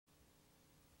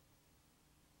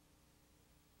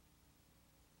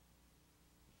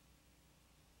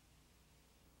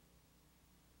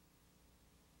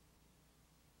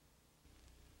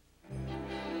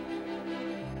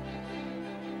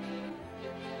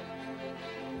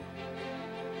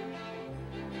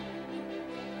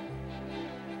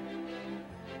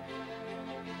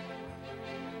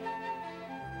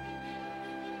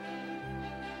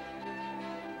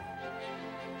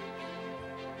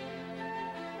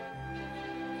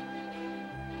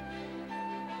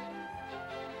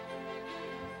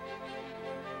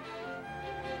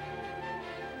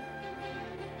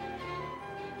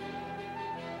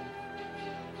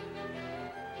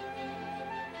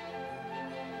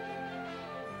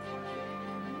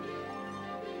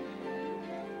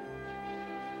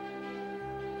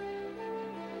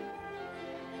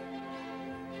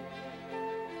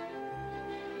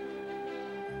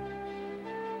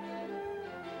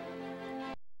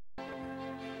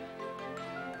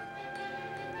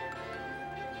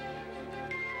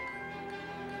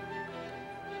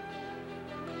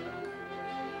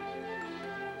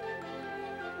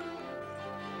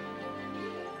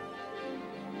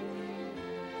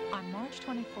On March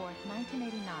 24,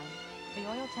 1989, the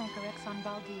oil tanker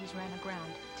Exxon-Valdez ran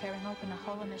aground, tearing open a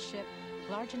hole in the ship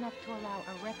large enough to allow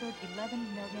a record 11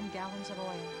 million gallons of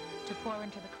oil to pour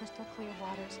into the crystal-clear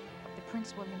waters of the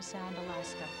Prince William Sound,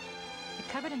 Alaska. It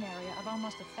covered an area of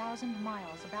almost 1,000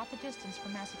 miles, about the distance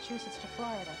from Massachusetts to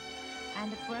Florida,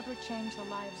 and it forever changed the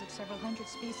lives of several hundred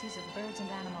species of birds and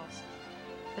animals.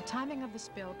 The timing of the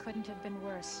spill couldn't have been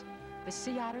worse. The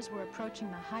sea otters were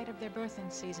approaching the height of their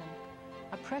birthing season.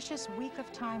 A precious week of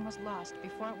time was lost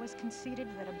before it was conceded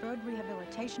that a bird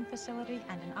rehabilitation facility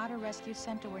and an otter rescue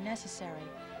center were necessary.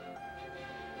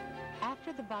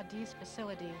 After the Valdez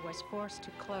facility was forced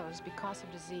to close because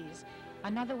of disease,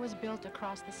 another was built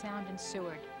across the Sound in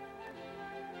Seward.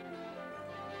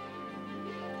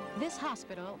 This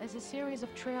hospital is a series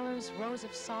of trailers, rows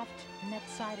of soft,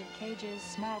 net-sided cages,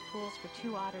 small pools for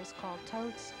 2 otters called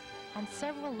totes, and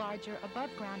several larger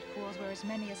above-ground pools where as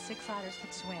many as 6 otters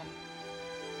could swim.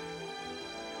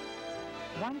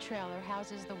 One trailer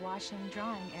houses the washing,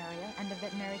 drying area and a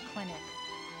veterinary clinic.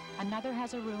 Another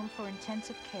has a room for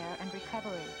intensive care and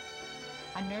recovery.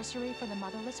 A nursery for the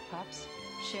motherless pups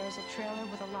shares a trailer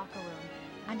with a locker room,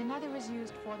 and another is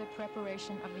used for the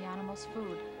preparation of the animals'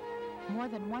 food. More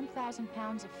than 1,000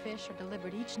 pounds of fish are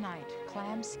delivered each night: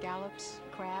 clams, scallops,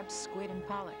 crabs, squid, and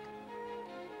pollock.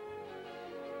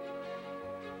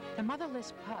 The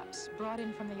motherless pups brought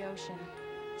in from the ocean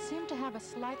seem to have a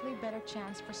slightly better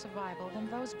chance for survival than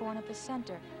those born at the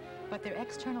center, but their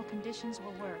external conditions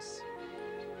were worse.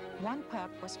 One pup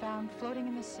was found floating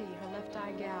in the sea, her left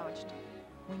eye gouged.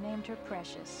 We named her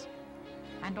Precious,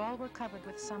 and all were covered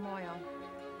with some oil.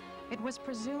 It was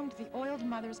presumed the oiled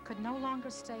mothers could no longer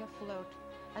stay afloat,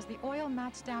 as the oil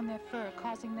mats down their fur,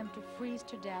 causing them to freeze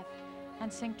to death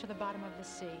and sink to the bottom of the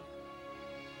sea.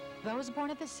 Those born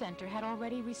at the center had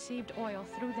already received oil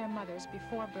through their mothers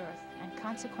before birth, and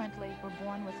consequently were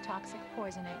born with toxic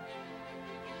poisoning.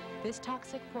 This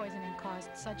toxic poisoning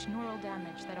caused such neural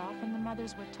damage that often the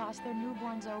mothers would toss their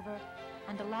newborns over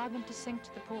and allow them to sink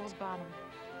to the pool's bottom.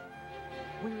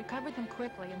 We recovered them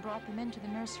quickly and brought them into the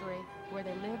nursery, where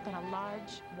they lived in a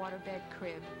large waterbed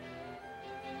crib.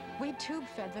 We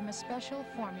tube-fed them a special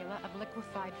formula of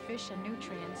liquefied fish and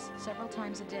nutrients several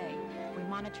times a day. We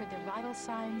monitored their vital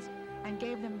signs and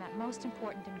gave them that most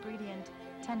important ingredient,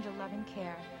 tender, loving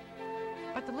care.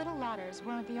 But the little otters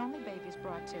weren't the only babies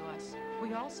brought to us.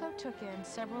 We also took in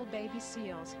several baby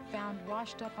seals found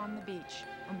washed up on the beach,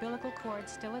 umbilical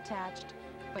cords still attached,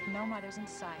 but no mothers in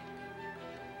sight.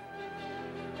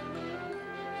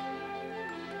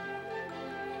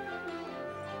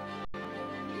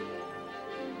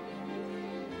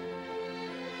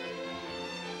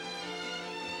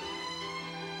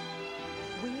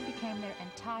 We became their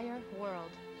entire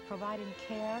world, providing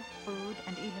care, food,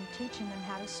 and even teaching them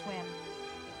how to swim.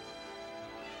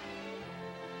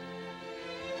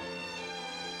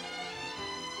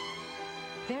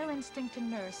 Their instinct to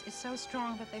nurse is so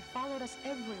strong that they followed us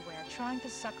everywhere, trying to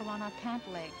suckle on our pant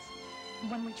legs.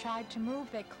 When we tried to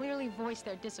move, they clearly voiced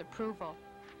their disapproval.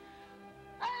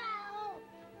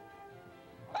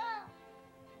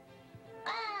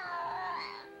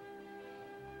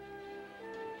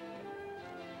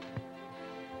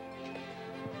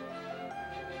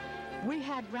 We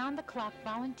had round-the-clock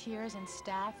volunteers and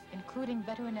staff, including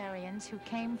veterinarians who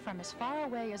came from as far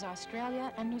away as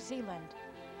Australia and New Zealand.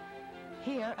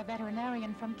 Here, a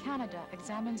veterinarian from Canada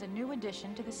examines a new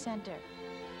addition to the center.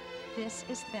 This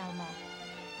is Thelma.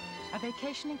 A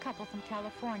vacationing couple from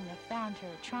California found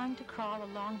her trying to crawl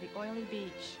along the oily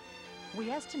beach. We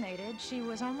estimated she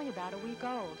was only about a week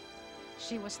old.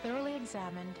 She was thoroughly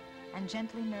examined and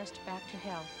gently nursed back to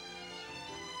health.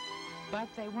 But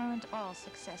they weren't all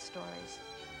success stories.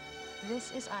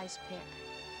 This is Ice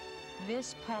Pick.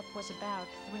 This pup was about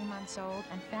 3 months old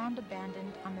and found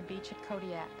abandoned on the beach at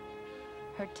Kodiak.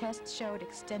 Her tests showed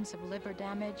extensive liver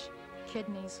damage,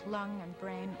 kidneys, lung, and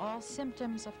brain, all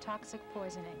symptoms of toxic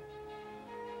poisoning.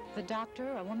 The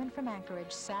doctor, a woman from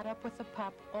Anchorage, sat up with the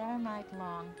pup all night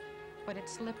long, but it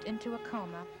slipped into a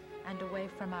coma and away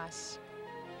from us.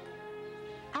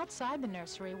 Outside the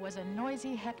nursery was a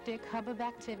noisy, hectic hub of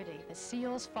activity. The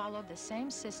seals followed the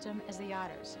same system as the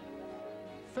otters.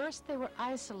 First, they were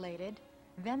isolated,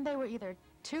 then they were either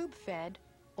tube-fed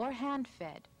or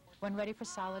hand-fed when ready for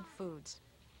solid foods.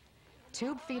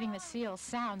 Tube feeding the seals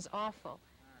sounds awful,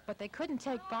 but they couldn't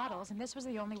take bottles, and this was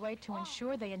the only way to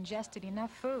ensure they ingested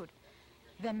enough food.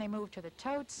 Then they moved to the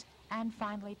totes, and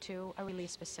finally to a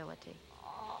release facility.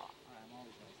 I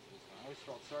always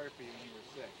felt sorry for you when you were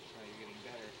sick. Now you're getting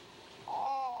better.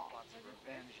 Lots of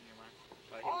revenge in your mind.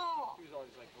 But he was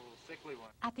always like a little sickly one.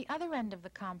 At the other end of the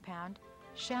compound,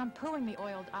 Shampooing the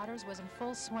oiled otters was in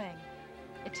full swing.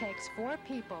 It takes 4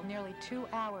 people nearly 2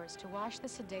 hours to wash the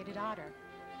sedated otter.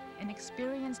 An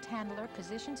experienced handler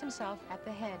positions himself at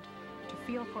the head to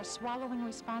feel for swallowing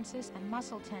responses and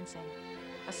muscle tensing,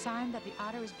 a sign that the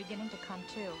otter is beginning to come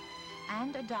to,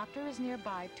 and a doctor is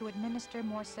nearby to administer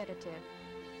more sedative.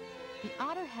 The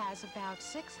otter has about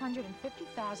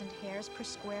 650,000 hairs per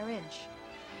square inch.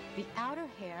 The outer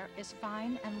hair is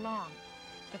fine and long.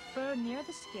 The fur near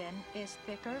the skin is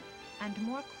thicker and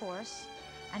more coarse,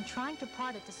 and trying to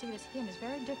part it to see the skin is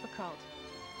very difficult.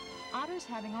 Otters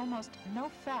having almost no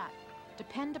fat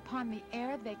depend upon the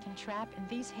air they can trap in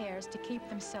these hairs to keep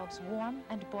themselves warm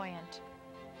and buoyant.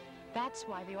 That's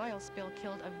why the oil spill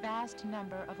killed a vast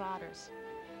number of otters.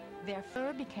 Their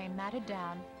fur became matted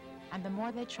down, and the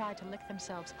more they tried to lick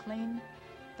themselves clean,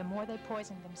 the more they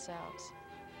poisoned themselves.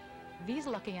 These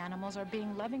lucky animals are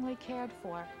being lovingly cared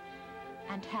for,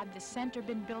 and had the center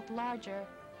been built larger,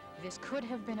 this could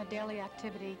have been a daily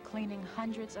activity cleaning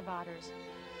hundreds of otters.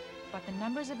 But the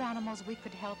numbers of animals we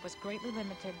could help was greatly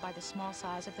limited by the small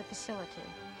size of the facility.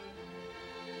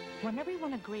 When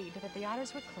everyone agreed that the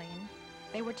otters were clean,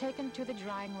 they were taken to the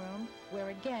drying room, where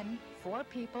again, 4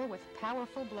 people with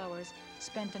powerful blowers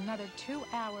spent another 2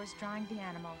 hours drying the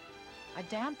animal. A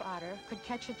damp otter could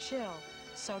catch a chill,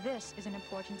 so this is an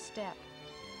important step.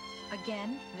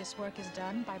 Again, this work is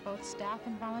done by both staff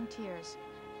and volunteers.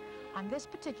 On this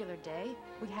particular day,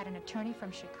 we had an attorney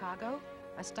from Chicago,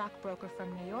 a stockbroker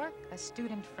from New York, a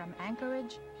student from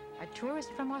Anchorage, a tourist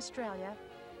from Australia,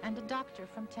 and a doctor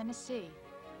from Tennessee.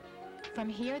 From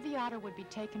here, the otter would be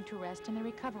taken to rest in the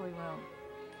recovery room.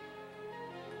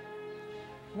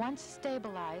 Once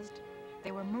stabilized,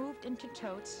 they were moved into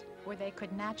totes where they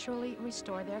could naturally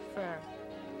restore their fur.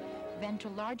 Then to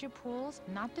larger pools,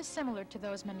 not dissimilar to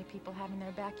those many people have in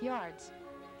their backyards.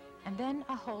 And then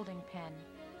a holding pen,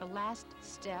 the last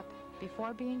step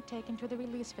before being taken to the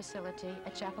release facility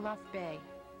at Chapaloff Bay.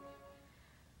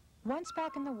 Once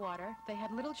back in the water, they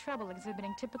had little trouble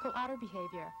exhibiting typical otter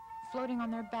behavior, floating on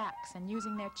their backs and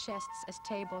using their chests as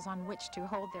tables on which to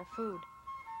hold their food.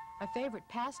 A favorite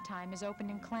pastime is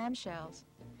opening clamshells.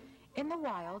 In the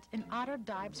wild, an otter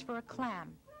dives for a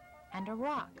clam and a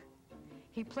rock.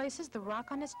 He places the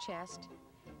rock on his chest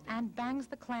and bangs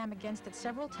the clam against it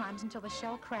several times until the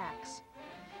shell cracks.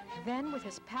 Then, with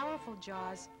his powerful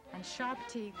jaws and sharp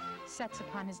teeth, sets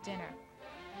upon his dinner.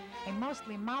 A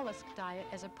mostly mollusk diet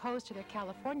as opposed to their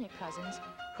California cousins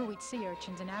who eat sea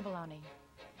urchins and abalone.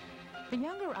 The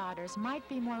younger otters might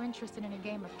be more interested in a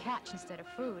game of catch instead of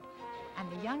food,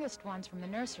 and the youngest ones from the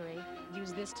nursery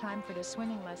use this time for their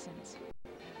swimming lessons.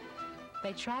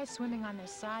 They try swimming on their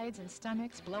sides and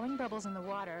stomachs, blowing bubbles in the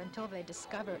water until they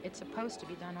discover it's supposed to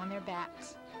be done on their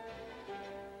backs.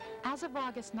 As of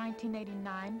August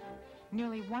 1989,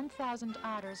 nearly 1,000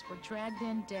 otters were dragged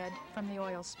in dead from the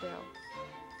oil spill.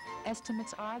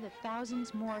 Estimates are that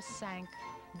thousands more sank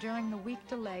during the week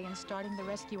delay in starting the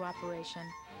rescue operation,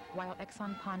 while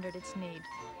Exxon pondered its need.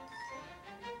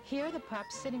 Here, the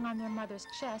pups sitting on their mothers'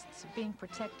 chests, being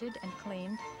protected and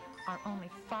cleaned, are only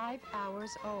 5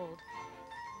 hours old.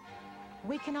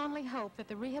 We can only hope that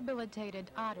the rehabilitated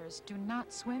otters do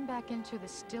not swim back into the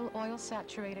still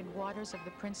oil-saturated waters of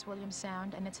the Prince William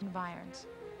Sound and its environs.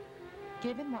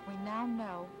 Given what we now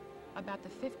know about the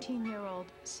 15-year-old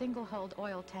single-hulled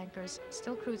oil tankers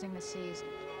still cruising the seas,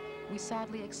 we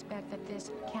sadly expect that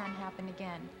this can happen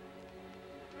again.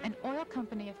 An oil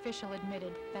company official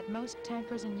admitted that most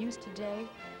tankers in use today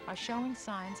are showing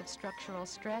signs of structural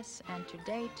stress, and to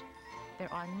date,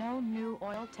 there are no new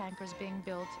oil tankers being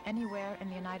built anywhere in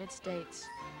the United States.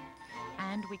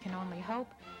 And we can only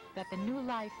hope that the new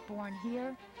life born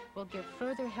here will give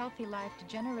further healthy life to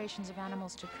generations of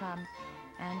animals to come,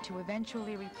 and to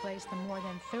eventually replace the more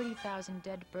than 30,000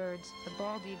 dead birds, the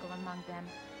bald eagle among them,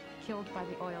 killed by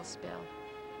the oil spill.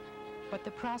 But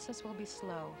the process will be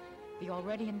slow. The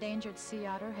already endangered sea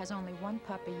otter has only 1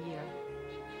 pup a year,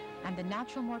 and the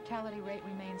natural mortality rate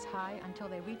remains high until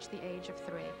they reach the age of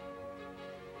 3.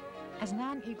 As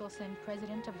Nan Eagleson,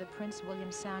 president of the Prince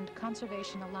William Sound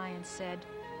Conservation Alliance, said,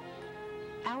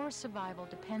 "Our survival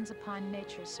depends upon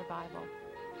nature's survival,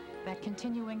 that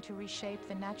continuing to reshape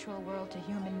the natural world to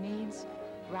human needs,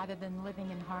 rather than living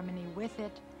in harmony with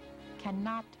it,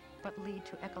 cannot but lead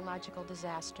to ecological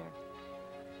disaster."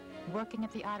 Working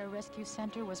at the Otter Rescue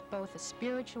Center was both a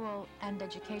spiritual and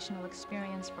educational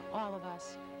experience for all of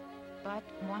us, but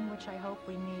one which I hope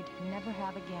we need never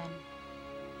have again.